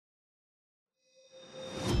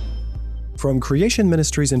From Creation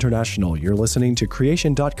Ministries International, you're listening to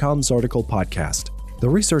Creation.com's article podcast, the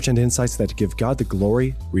research and insights that give God the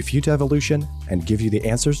glory, refute evolution, and give you the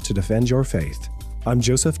answers to defend your faith. I'm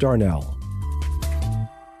Joseph Darnell.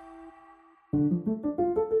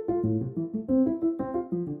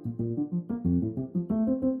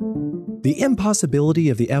 The impossibility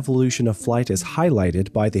of the evolution of flight is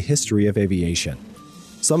highlighted by the history of aviation.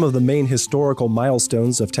 Some of the main historical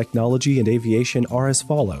milestones of technology and aviation are as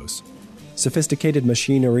follows. Sophisticated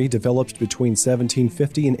machinery developed between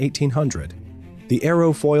 1750 and 1800. The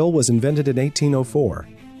aerofoil was invented in 1804.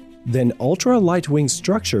 Then ultra-light-wing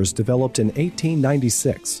structures developed in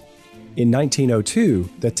 1896. In 1902,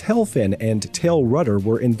 the tail fin and tail rudder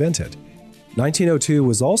were invented. 1902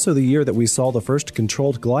 was also the year that we saw the first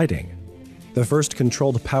controlled gliding. The first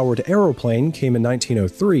controlled powered aeroplane came in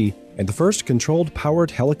 1903, and the first controlled powered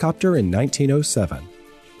helicopter in 1907.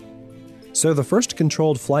 So the first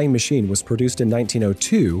controlled flying machine was produced in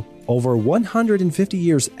 1902, over 150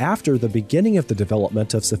 years after the beginning of the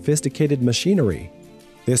development of sophisticated machinery.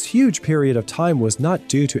 This huge period of time was not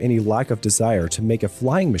due to any lack of desire to make a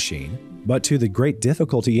flying machine, but to the great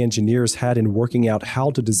difficulty engineers had in working out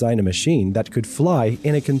how to design a machine that could fly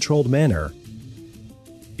in a controlled manner.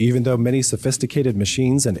 Even though many sophisticated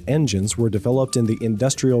machines and engines were developed in the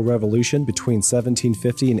Industrial Revolution between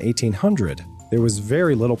 1750 and 1800, there was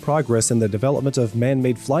very little progress in the development of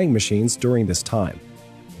man-made flying machines during this time.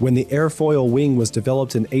 When the airfoil wing was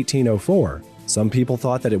developed in 1804, some people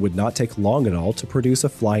thought that it would not take long at all to produce a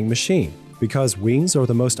flying machine, because wings are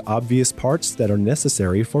the most obvious parts that are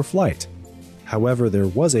necessary for flight. However, there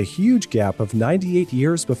was a huge gap of 98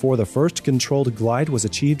 years before the first controlled glide was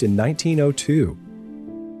achieved in 1902.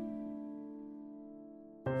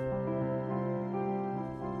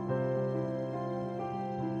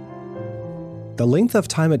 The length of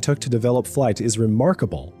time it took to develop flight is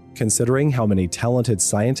remarkable, considering how many talented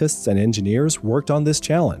scientists and engineers worked on this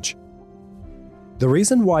challenge. The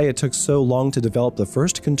reason why it took so long to develop the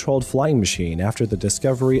first controlled flying machine after the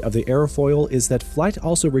discovery of the airfoil is that flight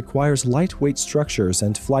also requires lightweight structures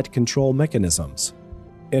and flight control mechanisms.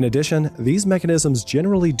 In addition, these mechanisms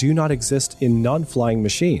generally do not exist in non-flying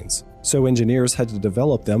machines, so engineers had to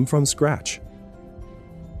develop them from scratch.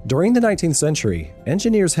 During the 19th century,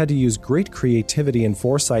 engineers had to use great creativity and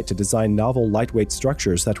foresight to design novel lightweight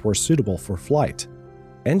structures that were suitable for flight.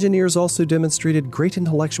 Engineers also demonstrated great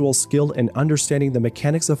intellectual skill in understanding the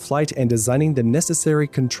mechanics of flight and designing the necessary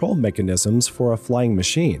control mechanisms for a flying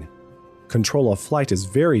machine. Control of flight is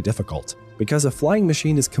very difficult, because a flying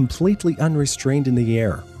machine is completely unrestrained in the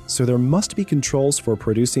air, so there must be controls for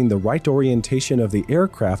producing the right orientation of the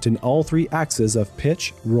aircraft in all three axes of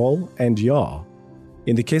pitch, roll, and yaw.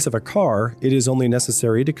 In the case of a car, it is only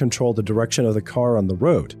necessary to control the direction of the car on the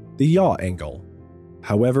road, the yaw angle.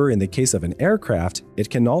 However, in the case of an aircraft, it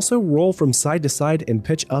can also roll from side to side and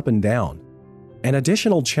pitch up and down. An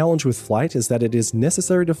additional challenge with flight is that it is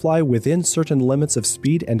necessary to fly within certain limits of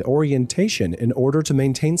speed and orientation in order to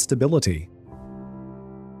maintain stability.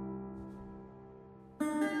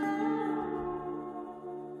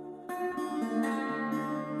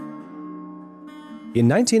 In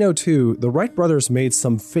 1902, the Wright brothers made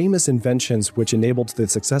some famous inventions which enabled the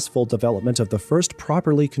successful development of the first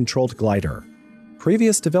properly controlled glider.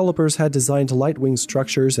 Previous developers had designed light-wing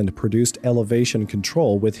structures and produced elevation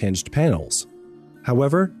control with hinged panels.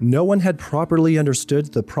 However, no one had properly understood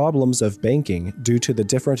the problems of banking due to the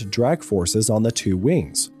different drag forces on the two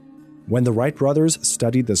wings. When the Wright brothers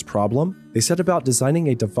studied this problem, they set about designing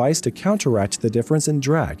a device to counteract the difference in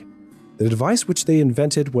drag. The device which they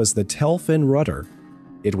invented was the tail fin rudder.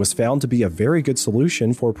 It was found to be a very good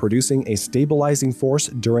solution for producing a stabilizing force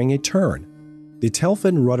during a turn. The tail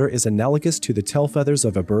fin rudder is analogous to the tail feathers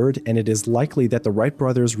of a bird, and it is likely that the Wright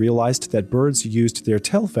brothers realized that birds used their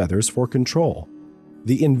tail feathers for control.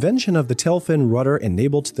 The invention of the tail fin rudder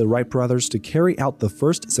enabled the Wright brothers to carry out the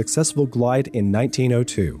first successful glide in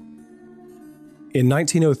 1902. In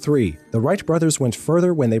 1903, the Wright brothers went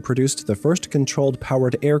further when they produced the first controlled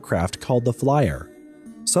powered aircraft called the Flyer.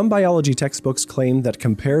 Some biology textbooks claim that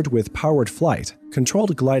compared with powered flight,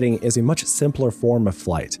 controlled gliding is a much simpler form of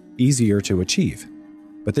flight, easier to achieve.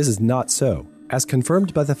 But this is not so, as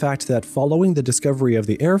confirmed by the fact that following the discovery of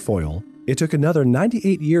the airfoil, it took another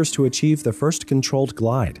 98 years to achieve the first controlled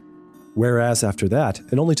glide. Whereas after that,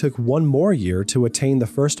 it only took one more year to attain the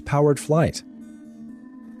first powered flight.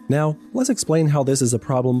 Now, let's explain how this is a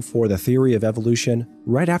problem for the theory of evolution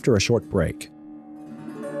right after a short break.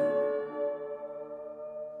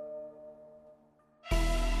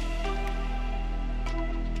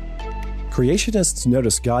 Creationists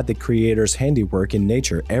notice God the Creator's handiwork in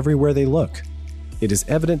nature everywhere they look. It is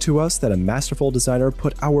evident to us that a masterful designer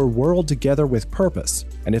put our world together with purpose,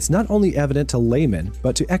 and it's not only evident to laymen,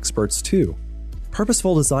 but to experts too.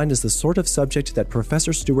 Purposeful design is the sort of subject that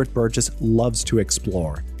Professor Stuart Burgess loves to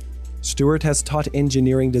explore. Stuart has taught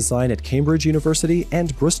engineering design at Cambridge University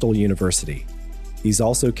and Bristol University. He's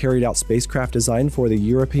also carried out spacecraft design for the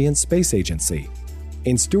European Space Agency.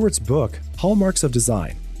 In Stuart's book, Hallmarks of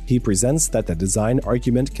Design, he presents that the design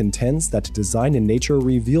argument contends that design in nature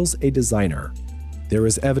reveals a designer. There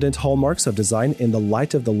is evident hallmarks of design in the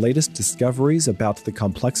light of the latest discoveries about the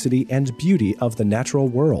complexity and beauty of the natural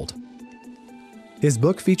world. His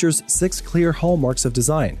book features 6 clear hallmarks of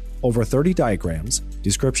design, over 30 diagrams,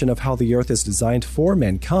 description of how the Earth is designed for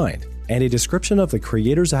mankind, and a description of the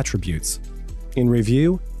Creator's attributes. In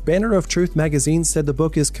review, Banner of Truth magazine said the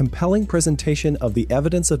book is a compelling presentation of the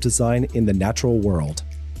evidence of design in the natural world.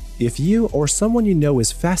 If you or someone you know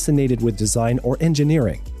is fascinated with design or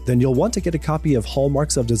engineering, then you'll want to get a copy of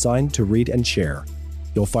Hallmarks of Design to read and share.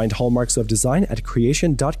 You'll find Hallmarks of Design at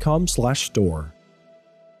creation.com/store.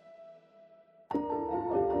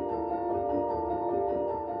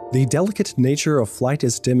 The delicate nature of flight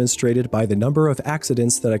is demonstrated by the number of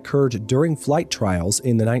accidents that occurred during flight trials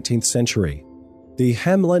in the 19th century. The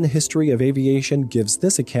Hamelin History of Aviation gives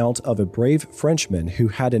this account of a brave Frenchman who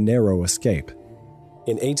had a narrow escape.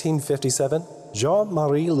 In 1857,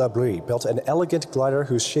 Jean-Marie Labrie built an elegant glider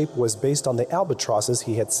whose shape was based on the albatrosses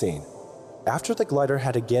he had seen. After the glider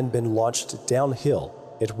had again been launched downhill,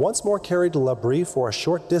 it once more carried Labrie for a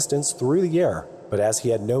short distance through the air, but as he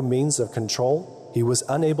had no means of control, he was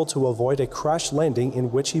unable to avoid a crash landing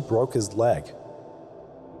in which he broke his leg.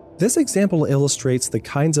 This example illustrates the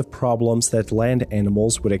kinds of problems that land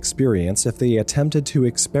animals would experience if they attempted to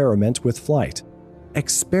experiment with flight.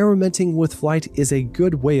 Experimenting with flight is a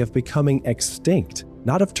good way of becoming extinct,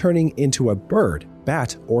 not of turning into a bird,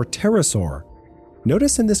 bat, or pterosaur.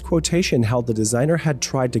 Notice in this quotation how the designer had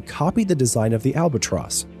tried to copy the design of the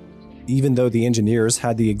albatross. Even though the engineers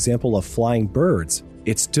had the example of flying birds,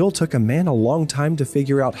 it still took a man a long time to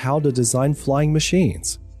figure out how to design flying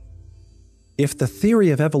machines. If the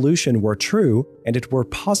theory of evolution were true, and it were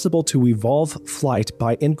possible to evolve flight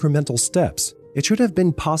by incremental steps, it should have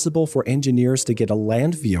been possible for engineers to get a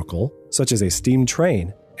land vehicle, such as a steam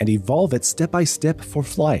train, and evolve it step by step for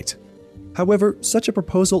flight. However, such a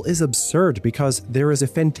proposal is absurd because there is a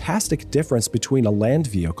fantastic difference between a land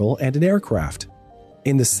vehicle and an aircraft.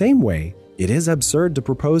 In the same way, it is absurd to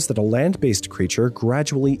propose that a land-based creature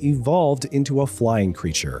gradually evolved into a flying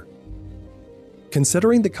creature.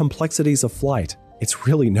 Considering the complexities of flight, it's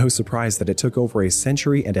really no surprise that it took over a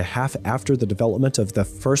century and a half after the development of the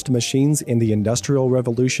first machines in the Industrial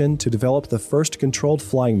Revolution to develop the first controlled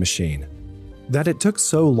flying machine. That it took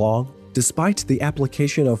so long, despite the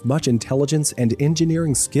application of much intelligence and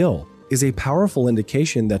engineering skill, is a powerful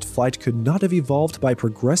indication that flight could not have evolved by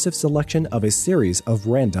progressive selection of a series of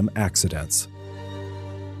random accidents.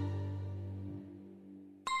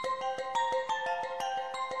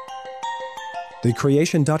 The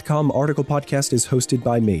Creation.com article podcast is hosted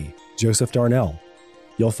by me, Joseph Darnell.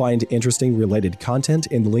 You'll find interesting related content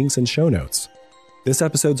in links and show notes. This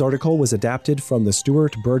episode's article was adapted from the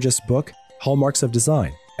Stuart Burgess book, Hallmarks of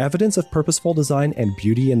Design, Evidence of Purposeful Design and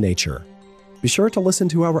Beauty in Nature. Be sure to listen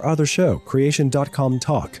to our other show, Creation.com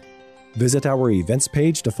Talk. Visit our events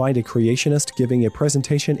page to find a creationist giving a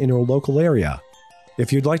presentation in your local area.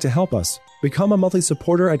 If you'd like to help us, become a monthly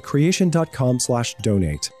supporter at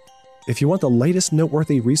creation.com/donate. If you want the latest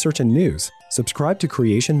noteworthy research and news, subscribe to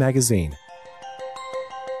Creation Magazine.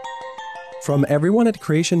 From everyone at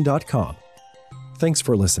Creation.com, thanks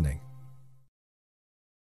for listening.